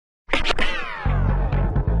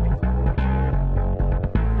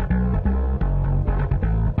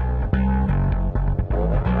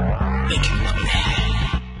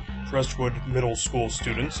Crestwood Middle School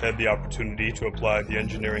students had the opportunity to apply the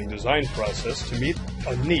engineering design process to meet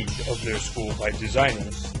a need of their school by designing,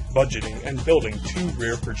 budgeting, and building 2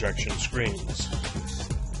 rear projection screens.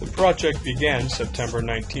 The project began September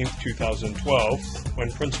 19, 2012,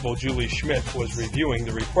 when Principal Julie Schmidt was reviewing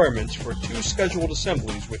the requirements for 2 scheduled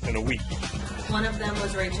assemblies within a week. One of them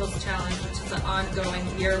was Rachel's Challenge, which is an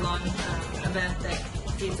ongoing year-long event that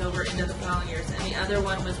feeds over into the following years. And the other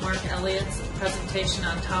one was Mark Elliott's presentation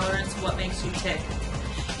on tolerance, what makes you tick.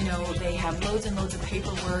 You know, they have loads and loads of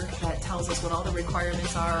paperwork that tells us what all the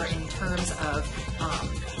requirements are in terms of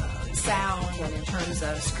sound and in terms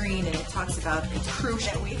of screen, and it talks about it's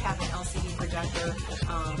crucial that we have an LCD projector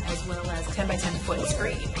as well as 10x10 foot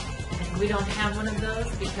screen. And we don't have one of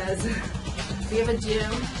those because we have a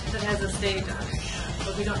gym that has a stage on it,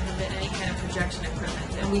 but we don't have any kind of projection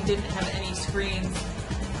equipment, and we didn't have any screens,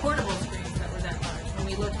 portable screens that were that large. When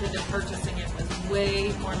we looked into purchasing it, it was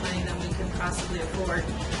way more money than we could possibly afford.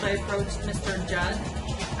 So I approached Mr. Judd,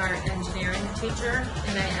 our engineering teacher,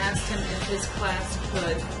 and I asked him if his class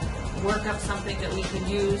could work up something that we could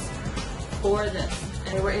use for this.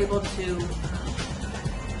 And they were able to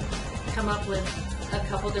come up with a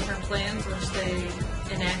couple different plans, which they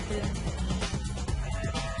enacted.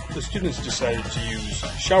 The students decided to use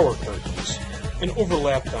shower curtains and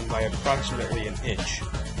overlap them by approximately an inch,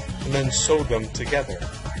 and then sew them together.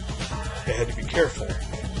 They had to be careful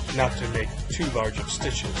not to make too large of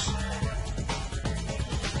stitches.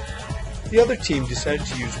 The other team decided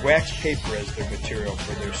to use wax paper as their material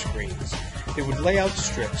for their screens. They would lay out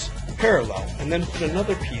strips parallel and then put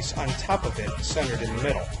another piece on top of it centered in the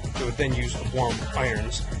middle. They would then use warm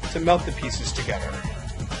irons to melt the pieces together.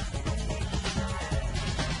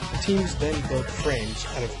 The teams then built frames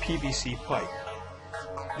out of PVC pipe.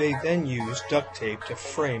 They then used duct tape to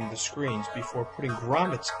frame the screens before putting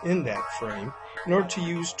grommets in that frame in order to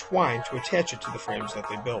use twine to attach it to the frames that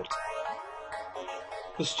they built.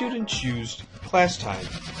 The students used class time,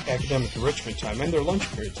 academic enrichment time, and their lunch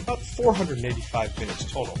periods, about 485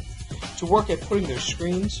 minutes total, to work at putting their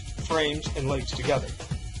screens, frames, and legs together.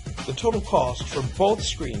 The total cost for both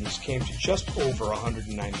screens came to just over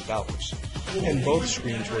 $190, and both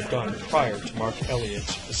screens were done prior to Mark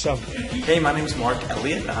Elliott's assembly. Hey, my name is Mark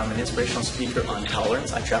Elliott. I'm an inspirational speaker on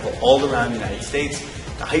tolerance. I travel all around the United States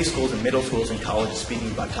to high schools and middle schools and colleges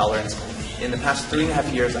speaking about tolerance. In the past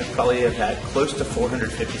 3.5 years, I probably have had close to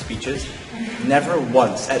 450 speeches. Never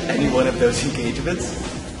once at any one of those engagements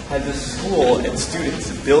has the school and students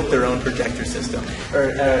built their own projector system,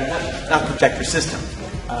 or not projector system,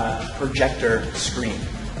 projector screen.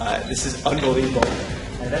 This is unbelievable,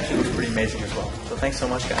 and it actually looks pretty amazing as well. So thanks so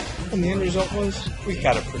much, guys. And the end result was, we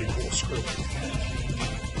got a pretty cool screen.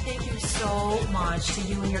 Thank you so much to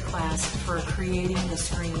you and your class for creating the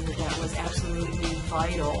screen that was absolutely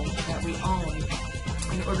vital that we own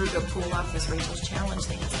in order to pull off this Rachel's Challenge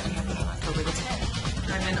thing that's going to happen on October the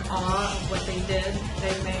 10th. I'm in awe of what they did.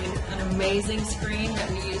 They made an amazing screen that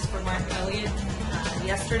we used for Mark Elliott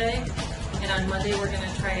yesterday, and on Monday we're going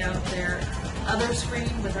to try out their other screen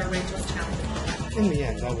with our Rachel's Challenge. In the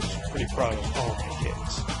end, I was pretty proud of all my kids.